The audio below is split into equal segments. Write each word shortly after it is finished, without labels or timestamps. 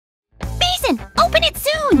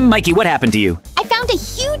Mikey, what happened to you? I found a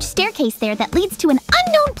huge staircase there that leads to an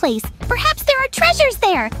unknown place. Perhaps there are treasures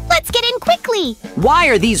there. Let's get in quickly. Why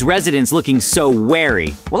are these residents looking so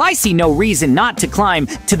wary? Well, I see no reason not to climb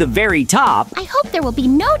to the very top. I hope there will be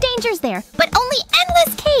no dangers there, but only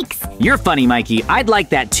endless cakes. You're funny, Mikey. I'd like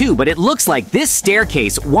that too, but it looks like this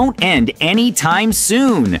staircase won't end anytime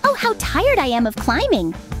soon. Oh, how tired I am of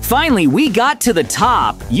climbing. Finally, we got to the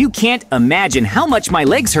top. You can't imagine how much my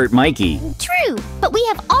legs hurt, Mikey. True, but we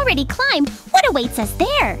have already climbed. What awaits us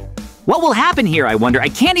there? What will happen here, I wonder? I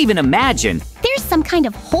can't even imagine. There's some kind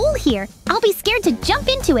of hole here. I'll be scared to jump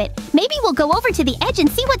into it. Maybe we'll go over to the edge and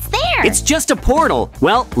see what's there. It's just a portal.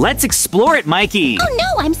 Well, let's explore it, Mikey. Oh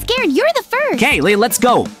no, I'm scared. You're the first. Okay, let's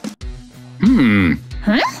go.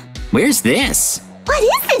 Huh? Where's this? What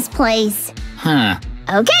is this place? Huh.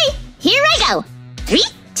 Okay, here I go. 3,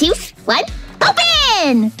 2, 1,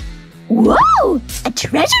 open! Whoa! A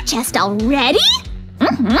treasure chest already?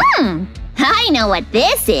 I know what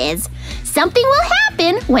this is. Something will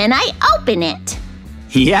happen when I open it.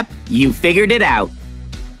 Yep, you figured it out.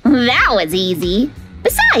 That was easy.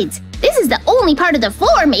 Besides, this is the only part of the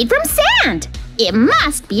floor made from sand. It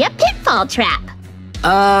must be a pitfall trap.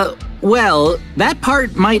 Well, that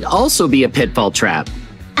part might also be a pitfall trap.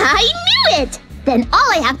 I knew it! Then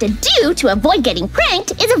all I have to do to avoid getting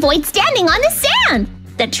pranked is avoid standing on the sand.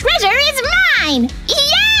 The treasure is mine!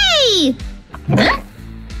 Yay! Huh?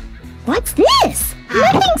 What's this?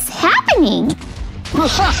 Nothing's happening. What?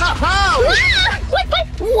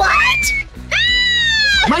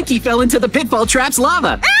 Ah! Mikey fell into the pitfall trap's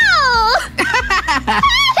lava. Ow!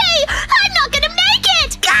 Hey, I'm not gonna make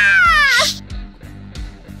it! Ah!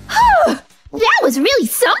 That was really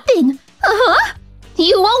something.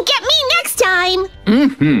 You won't get me next time.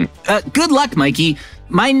 Good luck, Mikey.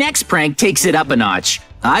 My next prank takes it up a notch.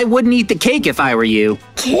 I wouldn't eat the cake if I were you.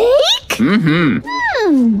 Cake?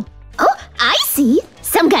 Oh, I see.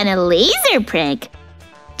 Some kind of laser prank.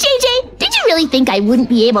 JJ, did you really think I wouldn't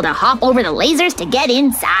be able to hop over the lasers to get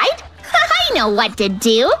inside? I know what to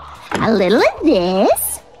do. A little of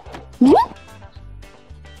this. And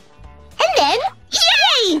then,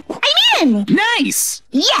 yay! I'm in! Nice!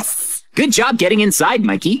 Yes! Good job getting inside,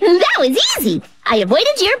 Mikey. That was easy. I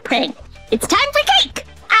avoided your prank. It's time for cake.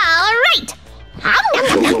 All right.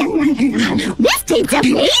 This tastes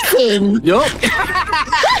amazing. Nope.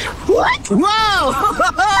 What? Whoa!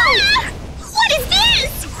 What is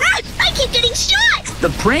this? I keep getting shot. The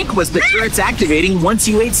prank was the turrets activating once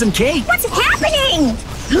you ate some cake. What's happening?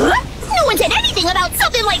 No one said anything about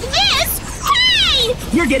something like this. Hey!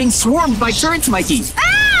 You're getting swarmed by turrets, Mikey.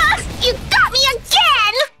 Ah! You got me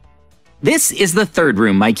again! This is the third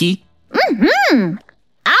room, Mikey.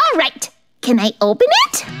 All right. Can I open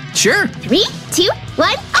it? Sure. 3, 2,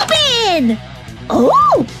 1, open!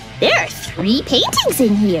 Oh, there are 3 paintings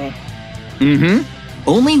in here.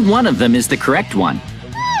 Only one of them is the correct one.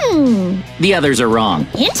 The others are wrong.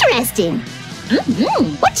 Interesting.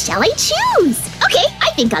 What shall I choose? Okay,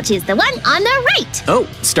 I think I'll choose the one on the right. Oh,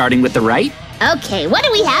 starting with the right? Okay, what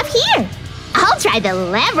do we have here? I'll try the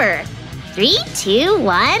lever. 3, 2,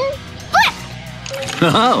 1, flip!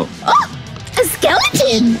 Oh, Oh, a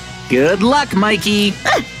skeleton! good luck, Mikey.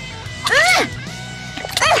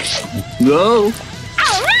 Go.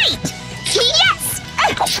 All right! Yes!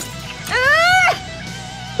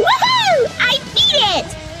 Woohoo! I beat it!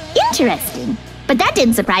 Interesting. But that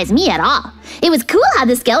didn't surprise me at all. It was cool how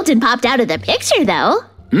the skeleton popped out of the picture, though.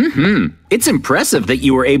 It's impressive that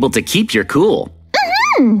you were able to keep your cool.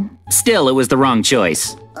 Still, it was the wrong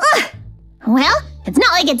choice. Well, it's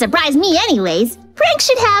not like it surprised me anyways. Pranks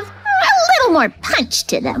should have a little more punch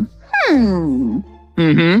to them.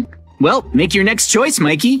 Well, make your next choice,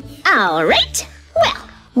 Mikey. All right. Well,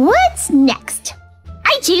 what's next?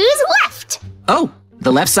 I choose left. Oh,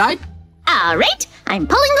 the left side? All right. I'm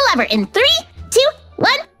pulling the lever in 3, 2, 1,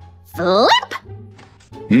 flip.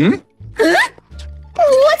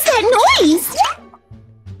 What's that noise?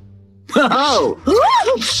 Oh!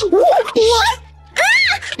 What? What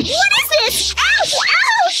is this? Ouch!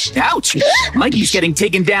 Ouch! Ouch! Mikey's getting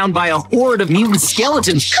taken down by a horde of mutant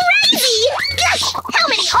skeletons. Crazy! How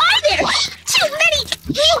many are there? Too many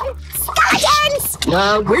mutant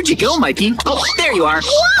skeletons! Where'd you go, Mikey? Oh, there you are.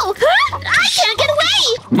 Whoa! I can't get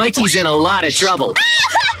away! Mikey's in a lot of trouble.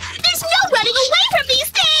 There's no running away from these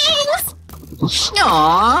things!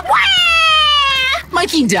 Aww, Wah!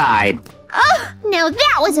 Mikey died. Oh, now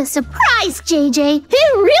that was a surprise, JJ.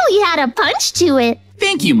 It really had a punch to it.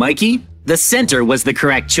 Thank you, Mikey. The center was the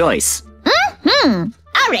correct choice.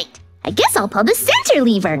 All right, I guess I'll pull the center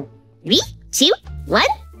lever. 3, 2, 1,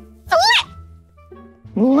 flip!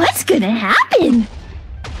 What's gonna happen?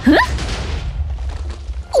 Huh?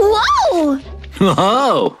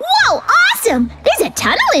 Whoa! Whoa, awesome! There's a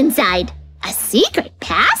tunnel inside. A secret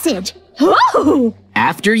passage. Whoa!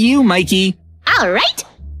 After you, Mikey. All right,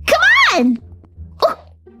 come on!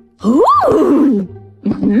 Ooh!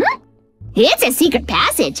 It's a secret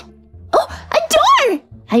passage. Oh, a door!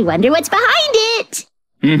 I wonder what's behind it.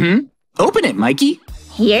 Open it, Mikey.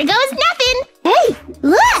 Here goes nothing. Hey,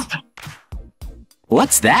 look!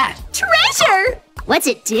 What's that? Treasure! What's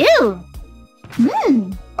it do?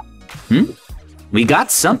 We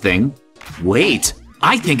got something. Wait,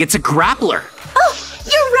 I think it's a grappler. Oh,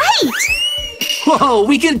 you're right! Whoa,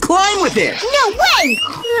 we can climb with it! No way!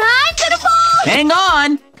 I'm gonna fall! Hang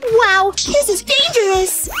on! Wow, this is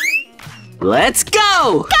dangerous. Let's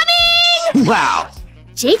go! Coming! Wow!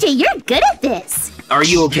 JJ, you're good at this. Are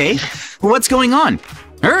you okay? What's going on?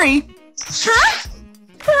 Hurry! Huh?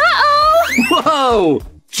 Uh-oh! Whoa!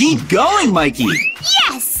 Keep going, Mikey!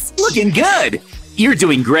 Yes! Looking good! You're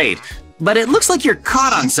doing great, but it looks like you're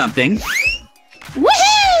caught on something.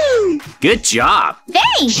 Woohoo! Good job!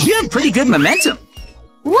 Thanks! You have pretty good momentum.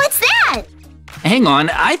 What's that? Hang on,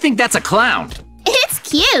 I think that's a clown. It's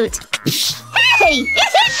cute. Hey,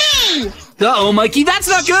 it hit me! Uh-oh, Mikey, that's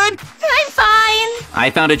not good! I'm fine.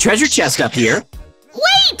 I found a treasure chest up here.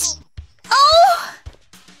 Wait! Oh!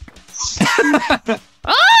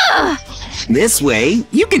 This way,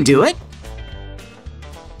 you can do it.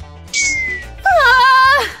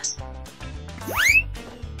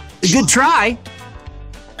 Good try.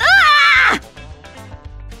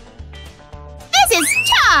 This is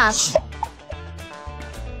tough.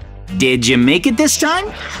 Did you make it this time?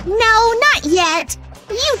 No, not yet.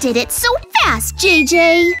 You did it so fast,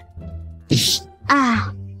 JJ.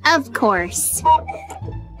 Of course.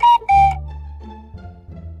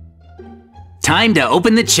 Time to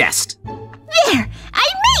open the chest. There, I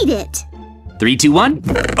made it. 3, 2, 1,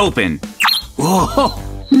 open. Whoa!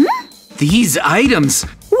 These items.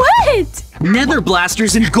 What? Nether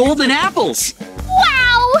blasters and golden apples.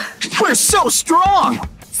 Wow! We're so strong.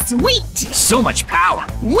 Sweet. So much power.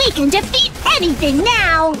 We can defeat anything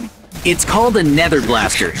now. It's called a nether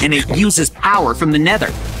blaster, and it uses power from the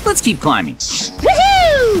nether. Let's keep climbing.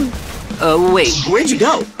 Woohoo! Wait, where'd you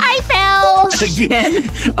go? I fell. Again?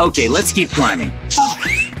 Okay, let's keep climbing.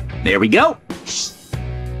 There we go.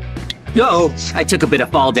 Uh-oh, I took a bit of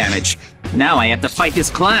fall damage. Now I have to fight this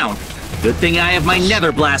clown. Good thing I have my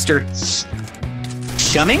nether blaster.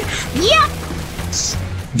 Coming? Yep.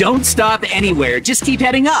 Don't stop anywhere, just keep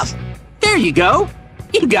heading up. There you go.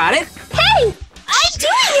 You got it. Hey, I'm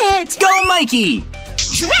doing it. Go, Mikey!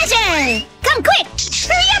 Treasure! Come quick!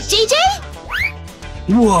 Hurry up, JJ!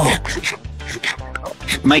 Whoa.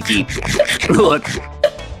 Mikey, look.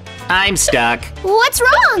 I'm stuck. What's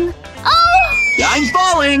wrong? Oh! I'm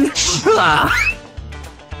falling! Ah.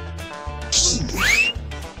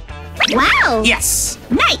 Wow! Yes!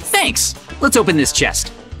 Nice! Thanks! Let's open this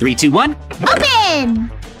chest. 3, 2, 1.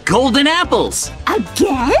 Open! Golden apples!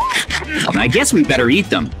 Again? I guess we better eat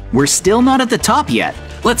them. We're still not at the top yet.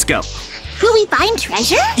 Let's go. Will we find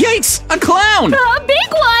treasure? Yikes! A clown! A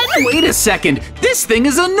big one! Wait a second. This thing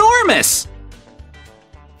is enormous!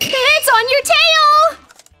 It's on your tail!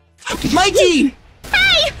 Mikey!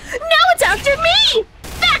 Hey! Now it's after me!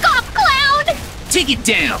 Back off, clown! Take it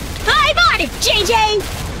down. I'm on it, JJ!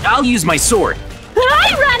 I'll use my sword.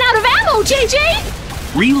 I ran out of ammo,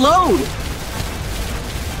 JJ! Reload!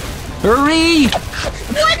 Hurry!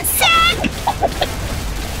 1 sec!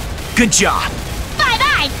 Good job.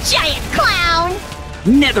 Bye-bye, giant clown!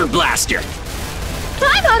 Nether blaster.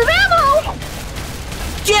 I'm out of ammo!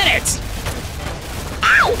 Get it!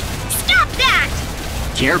 Ow! Stop that!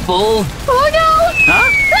 Careful. Oh no! Huh?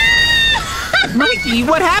 Mikey,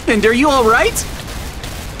 what happened? Are you all right?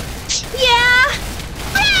 Yeah!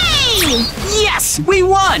 Hey! Yes, we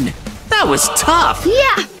won! That was tough.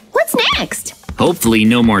 Yeah, what's next? Hopefully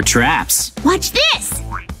no more traps. Watch this!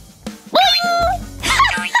 Boing!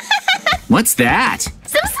 What's that?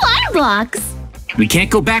 Some slime blocks! We can't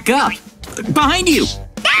go back up. Behind you!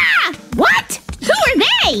 Ah! What? Who are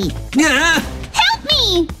they? Ah! Help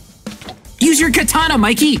me! Use your katana,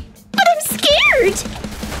 Mikey! But I'm scared!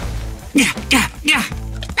 Yeah.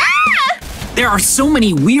 Ah! There are so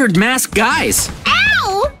many weird masked guys.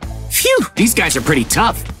 Ow! Phew, these guys are pretty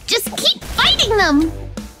tough. Just keep fighting them!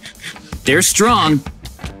 They're strong.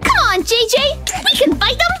 Come on, JJ! We can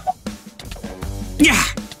fight them! Yeah.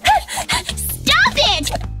 Stop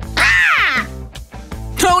it! Ah!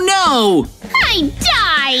 Oh no! I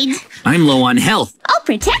died! I'm low on health. I'll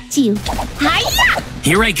protect you! Hiya!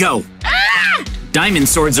 Here I go. Ah! Diamond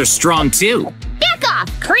swords are strong too. Back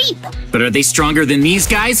off, creep! But are they stronger than these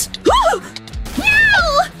guys? No!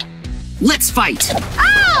 Let's fight.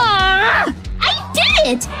 Ah! I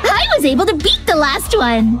it! I was able to beat the last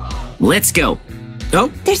one! Let's go.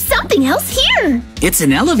 Oh, There's something else here! it's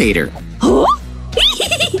an elevator. Huh?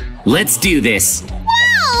 Let's do this.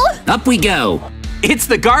 Wow! Up we go. It's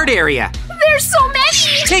the guard area. There's so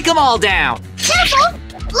many! Take them all down. Careful!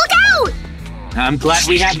 Look out! I'm glad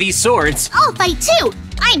we have these swords. I'll fight too!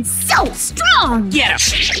 I'm so strong! Get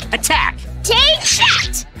him. Attack. Take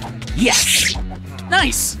that! Yes.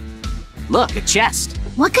 Nice. Look, a chest.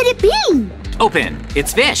 What could it be? Open.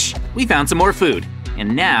 It's fish. We found some more food.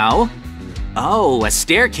 And now… Oh, a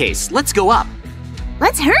staircase. Let's go up.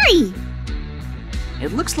 Let's hurry!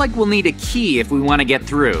 It looks like we'll need a key if we want to get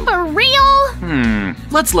through. For real?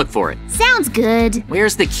 Let's look for it. Sounds good.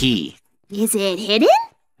 Where's the key? Is it hidden?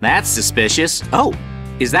 That's suspicious. Oh,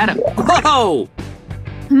 is that a… Whoa!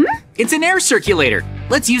 It's an air circulator.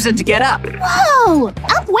 Let's use it to get up. Whoa!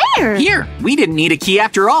 Up where? Here, we didn't need a key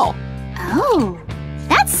after all. Oh,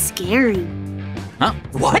 that's scary. Huh?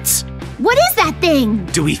 What? What is that thing?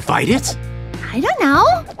 Do we fight it? I don't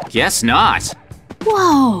know. Guess not.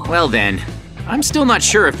 Whoa. Well then, I'm still not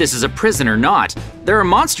sure if this is a prison or not. There are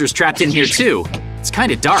monsters trapped in here too. It's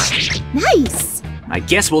kind of dark. Nice. I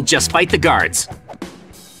guess we'll just fight the guards.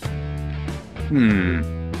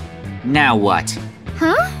 Now what?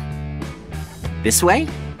 Huh? This way?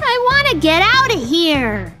 I want to get out of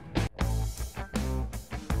here.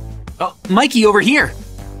 Oh, Mikey over here.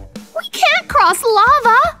 We can't cross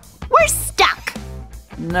lava. We're stuck.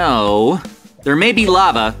 No. There may be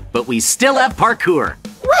lava, but we still have parkour.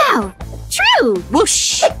 Wow. True.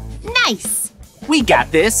 Whoosh! Nice. We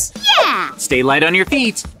got this. Yeah. Stay light on your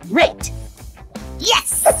feet. Right.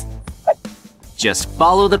 Yes. Just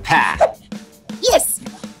follow the path. Yes.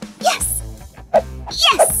 Yes.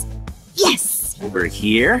 Yes. Yes. Over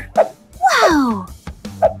here. Wow.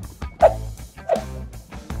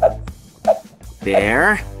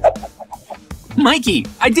 There. Mikey,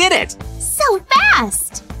 I did it! So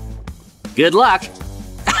fast. Good luck.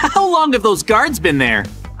 How long have those guards been there?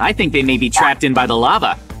 I think they may be trapped in by the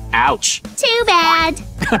lava. Ouch. Too bad.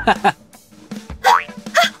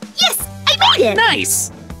 Yes, I made it.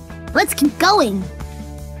 Nice. Let's keep going.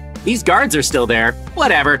 These guards are still there.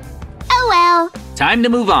 Whatever. Oh well. Time to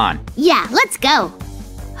move on. Yeah, let's go.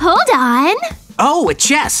 Hold on. Oh, a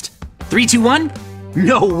chest. 3, 2, 1?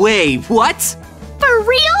 No way. What? For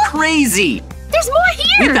real? Crazy. There's more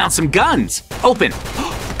We here. found some guns. Open.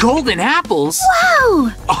 Golden apples.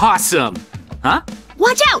 Wow. Awesome. Huh?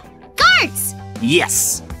 Watch out. Guards.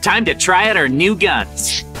 Yes. Time to try out our new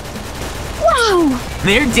guns. Wow.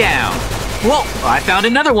 They're down. Whoa, I found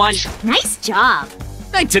another one. Nice job.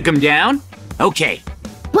 I took him down. Okay.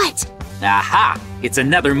 What? Aha. It's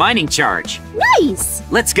another mining charge. Nice.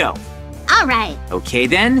 Let's go. All right. Okay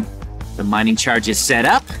then. The mining charge is set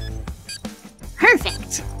up.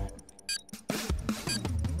 Perfect.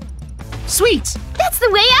 Sweet. That's the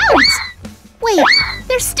way out. Wait,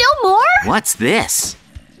 there's still more? What's this?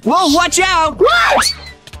 Whoa, watch out! What?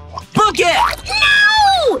 Book it!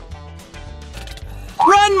 No!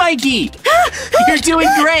 Run, Mikey! You're doing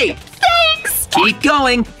great! Thanks! Keep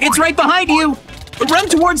going! It's right behind you! Run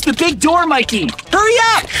towards the big door, Mikey! Hurry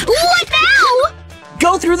up! What now?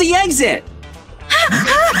 Go through the exit!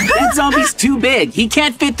 That zombie's too big. He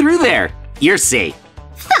can't fit through there. You're safe.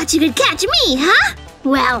 Thought you could catch me, huh?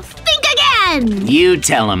 Well, think again! You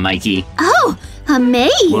tell him, Mikey. Oh, a maze!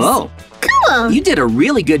 Whoa. Cool! You did a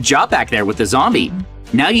really good job back there with the zombie.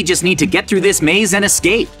 Now you just need to get through this maze and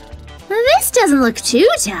escape. This doesn't look too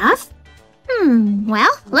tough. Well,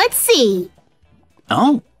 let's see.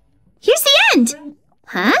 Oh. Here's the end!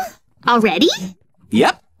 Huh? Already?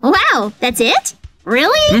 Yep. Wow, that's it?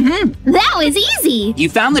 Really? Mm-hmm. That was easy! You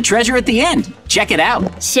found the treasure at the end. Check it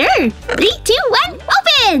out. Sure. 3, 2, 1,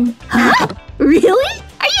 open! Huh? Really?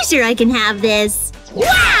 Are you sure I can have this?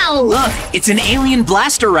 Wow! Look, it's an alien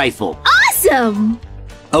blaster rifle. Awesome!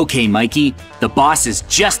 Okay, Mikey, the boss is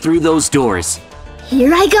just through those doors.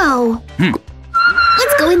 Here I go.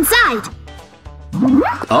 Let's go inside.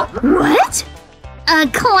 Oh, What? A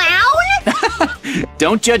clown?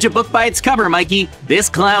 don't judge a book by its cover, Mikey. This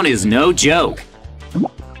clown is no joke.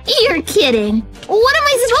 You're kidding. What am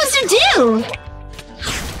I supposed to do?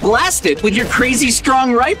 Blast it with your crazy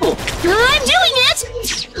strong rifle. I'm doing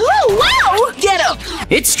it! Oh, wow! Get him!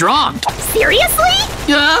 It's strong. Seriously?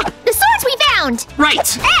 The swords we found!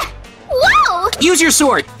 Right. Ah! Whoa! Use your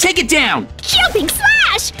sword. Take it down. Jumping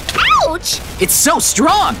slash! Ouch! It's so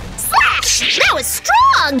strong. Slash! That was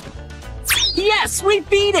strong! Yes, we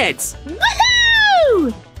beat it.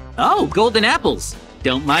 Woohoo! Oh, golden apples.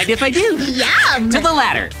 Don't mind if I do. Yum! To the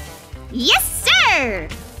ladder. Yes, sir!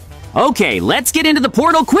 Okay, let's get into the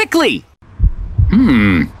portal quickly.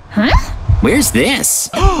 Huh? Where's this?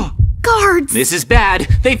 Guards! This is bad.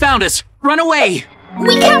 They found us. Run away.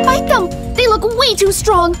 We can't fight them! They look way too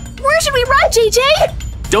strong! Where should we run,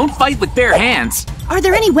 JJ? Don't fight with bare hands. Are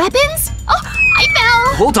there any weapons? Oh, I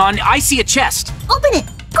fell! Hold on, I see a chest. Open it!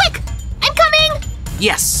 Quick! I'm coming!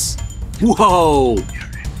 Yes. Whoa.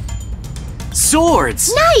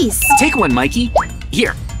 Swords. Nice! Take one, Mikey.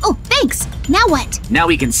 Here. Oh, thanks. Now what? Now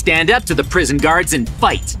we can stand up to the prison guards and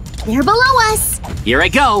fight. They're below us. Here I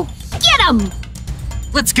go. Get them!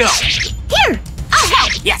 Let's go. Here! I'll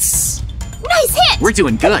help! Yes. Nice hit! We're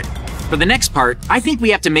doing good. For the next part, I think we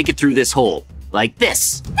have to make it through this hole. Like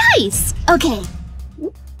this. Nice! Okay.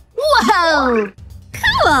 Whoa!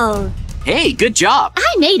 Cool! Hey, good job.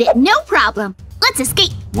 I made it, no problem. Let's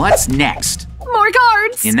escape. What's next? More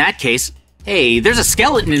guards! In that case, hey, there's a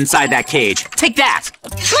skeleton inside that cage. Take that.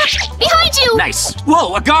 Look! Behind you! Nice.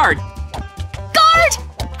 Whoa, a guard. Guard!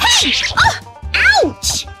 Hey!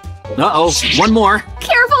 Ouch! Uh-oh, one more.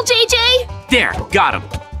 Careful, JJ! There, got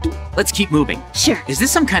him. Let's keep moving. Sure. Is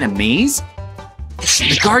this some kind of maze?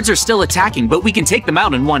 The guards are still attacking, but we can take them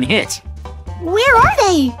out in one hit. Where are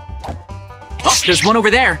they? Oh, there's one over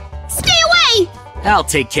there. Stay away! I'll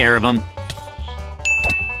take care of him.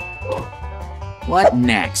 What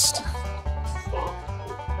next?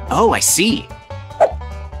 Oh, I see.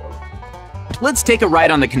 Let's take a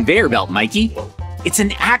ride on the conveyor belt, Mikey. It's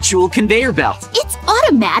an actual conveyor belt. It's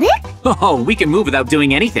automatic? Oh, we can move without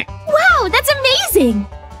doing anything. Wow, that's amazing!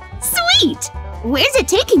 Sweet! Where's it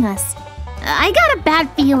taking us? I got a bad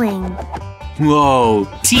feeling. Whoa,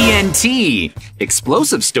 TNT!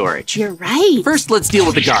 Explosive storage. You're right. First, let's deal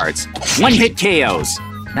with the guards. One-hit KOs.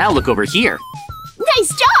 Now look over here.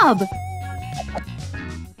 Nice job!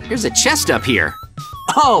 There's a chest up here.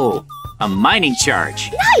 Oh, a mining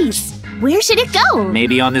charge. Nice! Where should it go?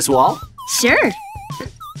 Maybe on this wall? Sure.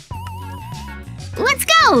 Let's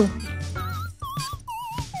go!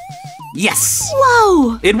 Yes!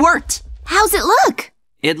 Whoa! It worked! How's it look?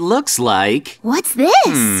 It looks like… What's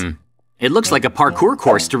this? It looks like a parkour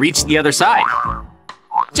course to reach the other side.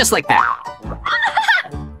 Just like that.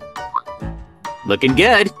 Looking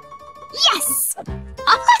good. Yes!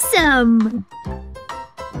 Awesome!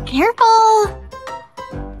 Careful!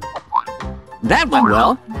 That went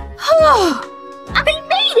well. I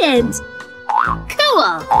made it!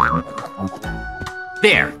 Cool!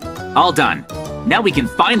 There, all done. Now we can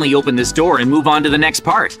finally open this door and move on to the next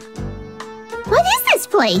part. What is this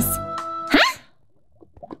place? Huh?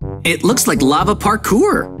 It looks like lava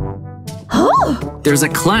parkour. Oh! There's a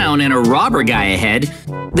clown and a robber guy ahead.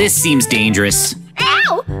 This seems dangerous.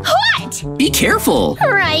 Ow! What? Be careful.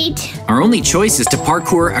 Right. Our only choice is to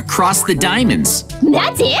parkour across the diamonds.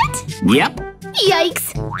 That's it? Yep.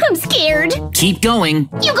 Yikes! I'm scared. Keep going.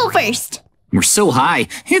 You go first. We're so high,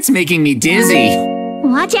 it's making me dizzy.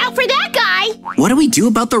 Watch out for that guy! What do we do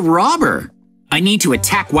about the robber? I need to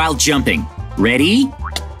attack while jumping. Ready?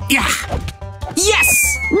 Yeah!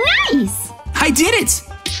 Yes! Nice! I did it!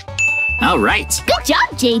 All right. Good job,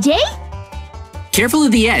 JJ! Careful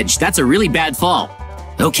of the edge, that's a really bad fall.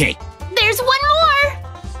 Okay, There's one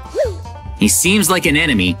more! he seems like an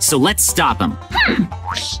enemy, so let's stop him.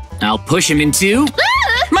 I'll push him into…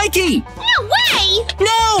 Mikey! No way!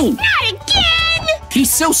 No! Not again!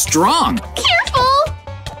 He's so strong. Careful!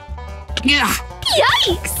 Yeah.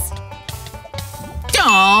 Yikes!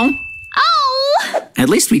 Aw. Oh! At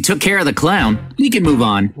least we took care of the clown. We can move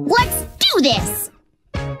on. Let's do this!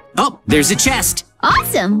 Oh, there's a chest.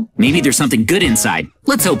 Awesome! Maybe there's something good inside.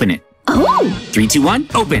 Let's open it. Oh! 3, 2, 1,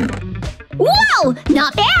 open. Whoa!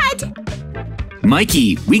 Not bad!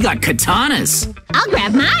 Mikey, we got katanas. I'll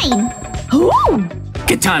grab mine! Ooh!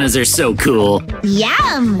 Katanas are so cool.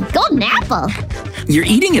 Yum! Golden apple! You're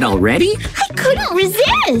eating it already? I couldn't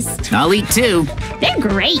resist! I'll eat too. They're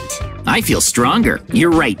great! I feel stronger.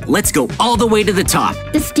 You're right. Let's go all the way to the top.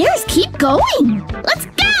 The stairs keep going! Let's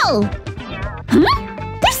go!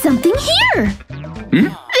 Huh? There's something here!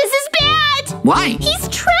 This is bad! Why? He's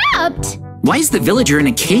trapped! Why is the villager in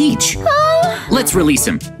a cage? Let's release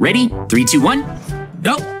him. Ready? 3, 2, 1.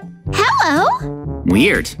 Oh, Hello?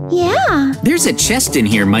 weird. Yeah. There's a chest in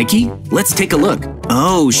here, Mikey. Let's take a look.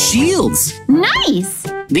 Oh, shields. Nice!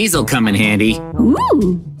 These'll come in handy.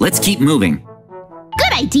 Ooh! Let's keep moving.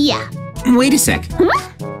 Good idea! Wait a sec.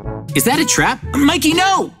 Is that a trap? Mikey,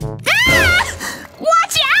 no! Ah!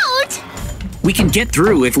 Watch out! We can get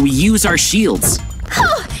through if we use our shields.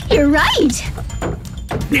 Oh, you're right!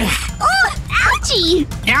 Oh, ouchie!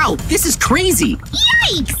 Ow, this is crazy.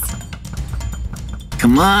 Yikes!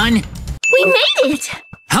 Come on. We made it!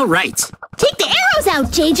 All right. Take the arrows out,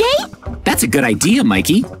 JJ! That's a good idea,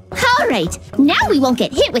 Mikey. All right, now we won't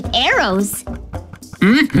get hit with arrows.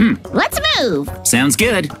 Let's move. Sounds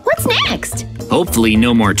good. What's next? Hopefully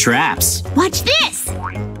no more traps. Watch this.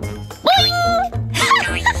 Boing!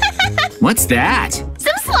 What's that?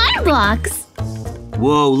 Some slime blocks.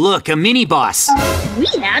 Whoa, look, a mini boss. We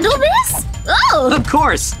handle this? Oh! Of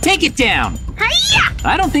course, take it down. Hi-ya!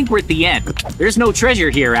 I don't think we're at the end. There's no treasure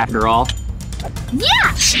here after all.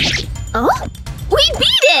 Yeah! Oh? We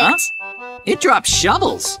beat it! Huh? It drops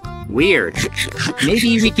shovels. Weird.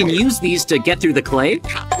 Maybe we can use these to get through the clay?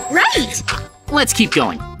 Right! Let's keep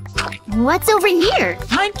going. What's over here?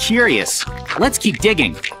 I'm curious. Let's keep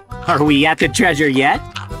digging. Are we at the treasure yet?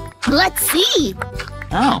 Let's see.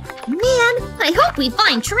 Oh. Man, I hope we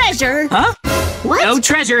find treasure. Huh? What? No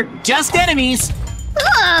treasure, just enemies.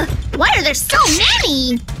 Ugh, why are there so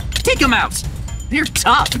many? Take them out. They're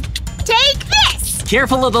tough. Take this!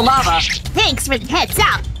 Careful of the lava. Thanks for the heads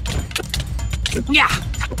up. Yeah.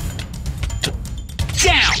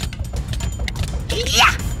 Down.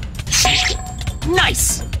 Yeah!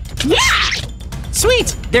 Nice. Yeah!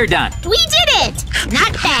 Sweet, they're done. We did it!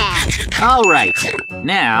 Not bad. All right,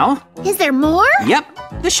 now, Is there more? yep,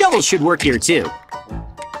 the shovel should work here too.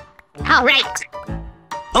 All right.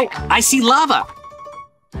 Oh, I see lava.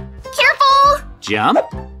 Careful! Jump.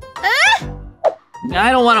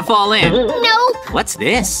 I don't want to fall in. No. What's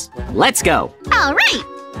this? Let's go. All right.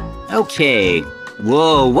 Okay.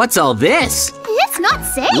 Whoa, what's all this? It's not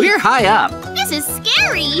safe. We're high up. This is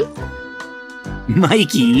scary.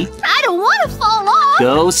 Mikey, I don't want to fall off.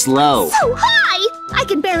 go slow. So high! I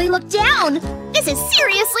can barely look down. This is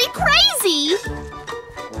seriously crazy.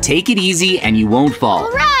 Take it easy and you won't fall.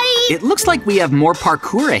 All right. It looks like we have more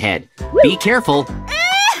parkour ahead. Be careful.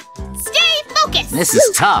 Stay focused. This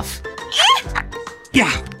is tough. Yeah.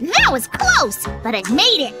 That was close, but I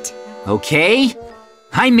made it. Okay.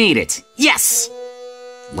 I made it. Yes.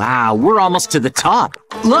 Wow, we're almost to the top.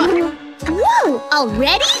 Look. Whoa,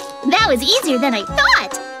 already? That was easier than I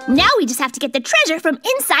thought. Now we just have to get the treasure from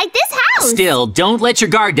inside this house. Still, don't let your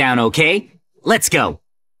guard down, okay? Let's go.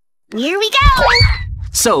 Here we go.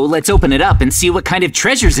 So let's open it up and see what kind of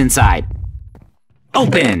treasure's inside.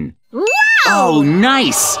 Open. Wow. Oh,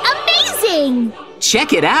 nice. Amazing.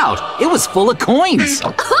 Check it out. It was full of coins.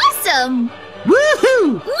 Awesome.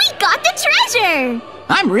 Woohoo! We got the treasure.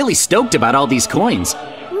 I'm really stoked about all these coins.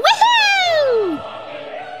 Woohoo!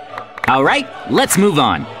 All right, let's move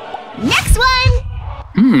on. Next one.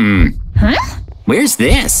 Huh? Where's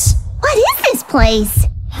this? What is this place?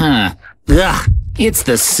 Huh. Ugh, it's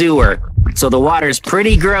the sewer. So the water's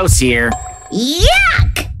pretty gross here.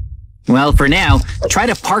 Yuck! Well, for now, try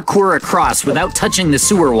to parkour across without touching the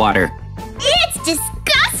sewer water. It's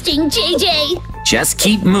disgusting, JJ. Just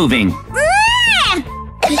keep moving.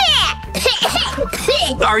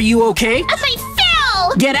 Are you okay? I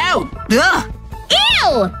fell. Get out! Ugh!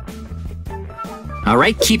 Ew! All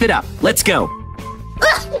right, keep it up. Let's go.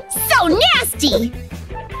 Ugh, so nasty.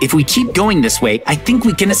 If we keep going this way, I think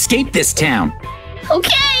we can escape this town.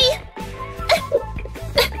 Okay.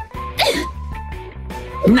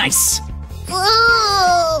 Nice.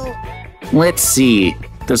 Ooh. Let's see.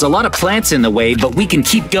 There's a lot of plants in the way, but we can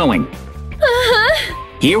keep going.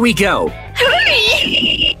 Here we go.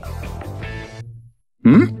 Hurry.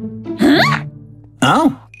 Huh?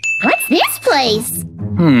 Oh. What's this place?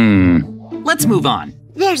 Let's move on.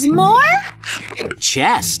 There's more?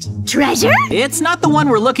 Chest. Treasure? It's not the one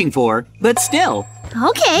we're looking for, but still.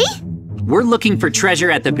 Okay. We're looking for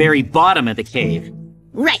treasure at the very bottom of the cave.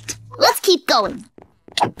 Right. Let's keep going.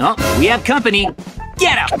 Oh, we have company.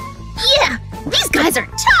 Get out! Yeah, these guys are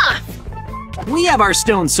tough. We have our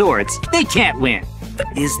stone swords. They can't win.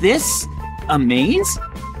 Is this a maze?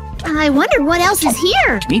 I wonder what else is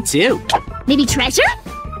here. Me too. Maybe treasure?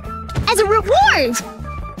 As a reward.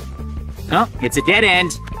 Oh, it's a dead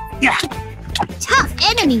end. Yeah. Tough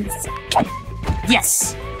enemies.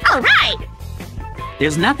 Yes. All right.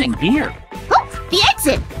 There's nothing here. Oh, the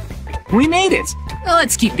exit. We made it.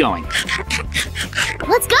 Let's keep going.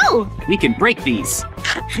 Let's go. We can break these.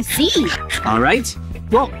 I see. All right.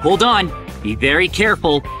 Well, hold on. Be very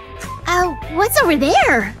careful. What's over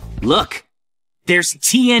there? Look. There's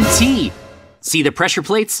TNT. See the pressure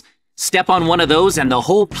plates? Step on one of those and the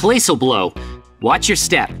whole place will blow. Watch your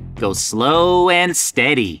step. Go slow and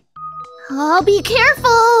steady. I'll be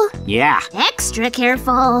careful. Yeah. Extra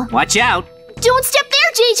careful. Watch out. Don't step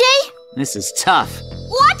there, JJ. This is tough.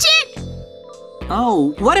 Watch it.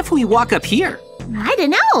 Oh, what if we walk up here? I don't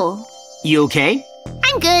know. You okay?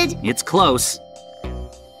 I'm good. It's close.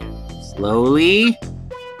 Slowly.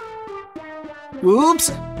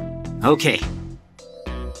 Oops. Okay.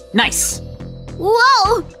 Nice.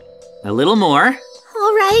 Whoa. A little more.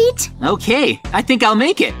 All right. Okay, I think I'll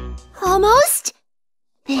make it. Almost.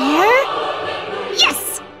 There?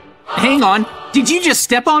 Yes! Hang on, did you just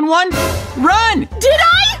step on one? Run! Did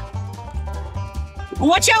I?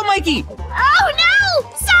 Watch out, Mikey! Oh no!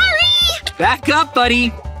 Sorry! Back up,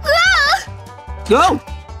 buddy. Ah! Go!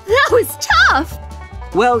 That was tough!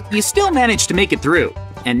 Well, you still managed to make it through.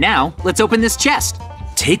 And now, let's open this chest.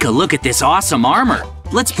 Take a look at this awesome armor.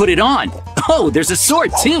 Let's put it on. Oh, there's a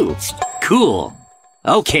sword too. Cool.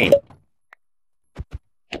 Okay.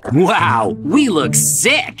 Wow, we look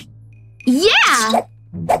sick. Yeah!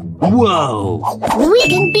 Whoa. We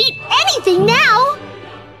can beat anything now!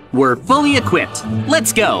 We're fully equipped.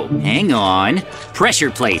 Let's go. Hang on.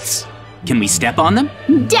 Pressure plates. Can we step on them?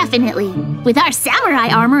 Definitely. With our samurai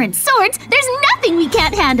armor and swords, there's nothing we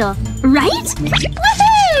can't handle. Right?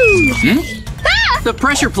 Woohoo! Ah! The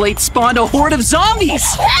pressure plates spawned a horde of zombies.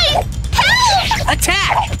 Hey! Help!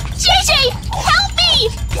 Attack! JJ! Help me!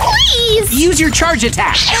 Please! Use your charge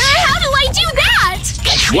attack. How do I do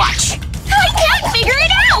that? Watch. I can't figure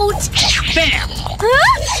it out! Bam!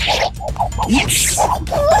 Huh? Yes!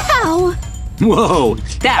 Wow! Whoa,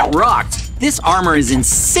 that rocked. This armor is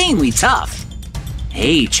insanely tough.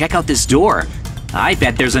 Hey, check out this door. I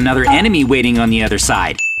bet there's another enemy waiting on the other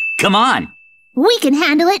side. Come on. We can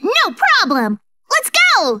handle it, no problem. Let's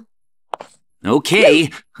go! Okay,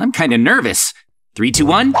 I'm kind of nervous. 3, 2,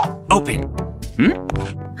 1, open.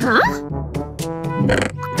 Huh?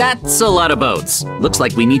 That's a lot of boats. Looks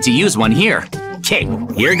like we need to use one here. Okay,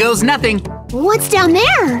 here goes nothing. What's down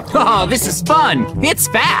there? Oh, this is fun. It's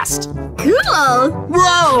fast. Cool!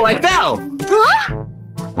 Whoa, I fell. Huh?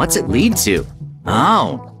 What's it lead to?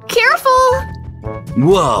 Oh, Careful!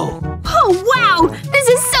 whoa. Oh, wow! This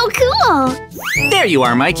is so cool! There you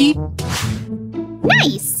are, Mikey.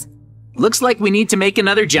 Nice! Looks like we need to make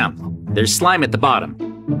another jump. There's slime at the bottom.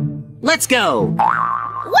 Let's go.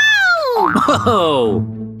 Whoa! Whoa.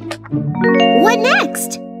 What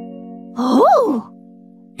next? Oh!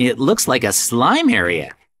 It looks like a slime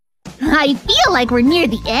area. I feel like we're near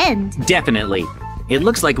the end. Definitely. It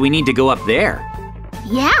looks like we need to go up there.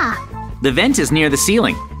 Yeah, The vent is near the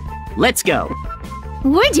ceiling. Let's go.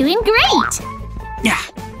 we're doing great! Yeah.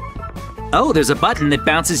 Oh, there's a button that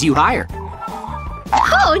bounces you higher.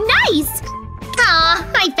 Oh, nice!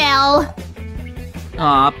 Aw, I fell.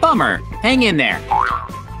 Aw, bummer. Hang in there.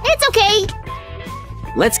 It's okay.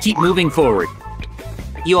 Let's keep moving forward.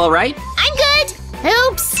 You all right? I'm good.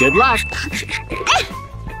 Oops. Good luck.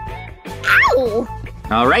 Ow!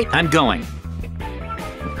 All right, I'm going.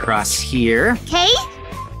 Across here, Okay.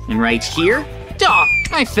 and right here. Duh,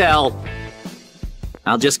 I fell.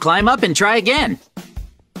 I'll just climb up and try again.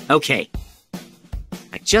 Okay.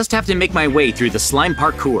 I just have to make my way through the slime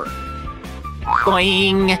parkour.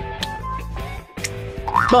 Boing.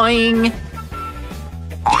 Boing.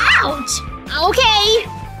 Ouch! Okay.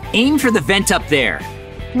 Aim for the vent up there.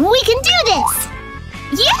 We can do this!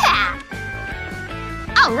 Yeah!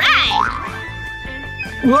 Alright!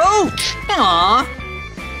 Whoa! Aw.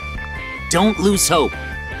 Don't lose hope.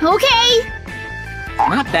 Okay.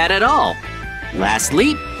 Not bad at all. Last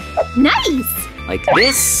leap, Nice! like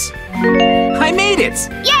this. I made it!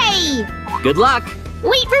 Yay! Good luck.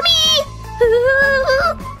 Wait for me!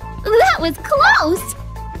 That was close!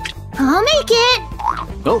 I'll make it!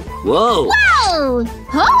 Oh, whoa. Whoa!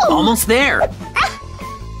 Oh! Almost there.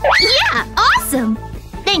 Yeah, awesome!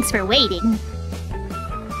 Thanks for waiting.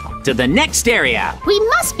 To the next area. We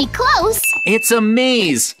must be close! It's a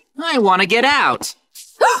maze. I want to get out.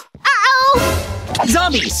 Uh-oh!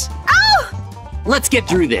 Zombies! Oh! Let's get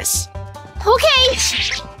through this. Okay!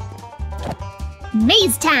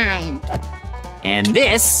 Maze time! And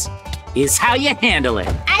this is how you handle it.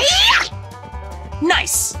 Ay-ya!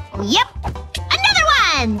 Nice. Yep! Another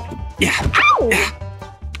one! Yeah. Ow!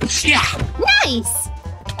 Yeah. Nice!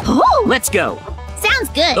 Oh! Let's go. Sounds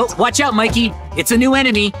good! Oh, watch out, Mikey. It's a new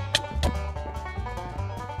enemy.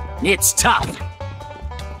 It's tough.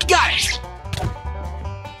 Got it.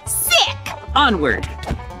 Sick! Onward.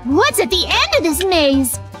 What's at the end of this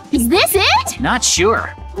maze? Is this it? Not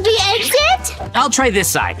sure. The exit? I'll try this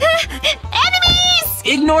side. Enemies!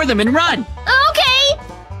 Ignore them and run. Okay!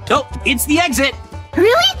 Oh, it's the exit.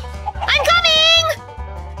 Really? I'm coming!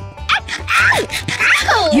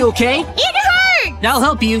 Ow! You okay? It hurt! I'll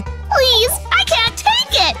help you. Please, I can't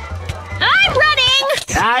take it! I'm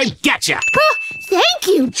running! I gotcha. Oh, thank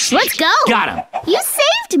you! Let's go! Got him. You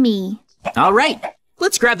saved me! All right.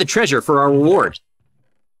 Let's grab the treasure for our reward.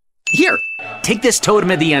 Here, take this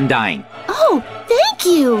totem of the Undying. Oh, thank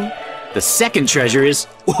you! The second treasure is,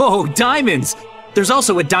 whoa, diamonds! There's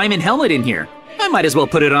also a diamond helmet in here. I might as well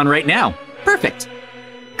put it on right now. Perfect.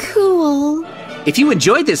 Cool. If you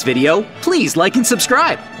enjoyed this video, please like and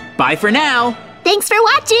subscribe. Bye for now. Thanks for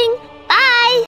watching!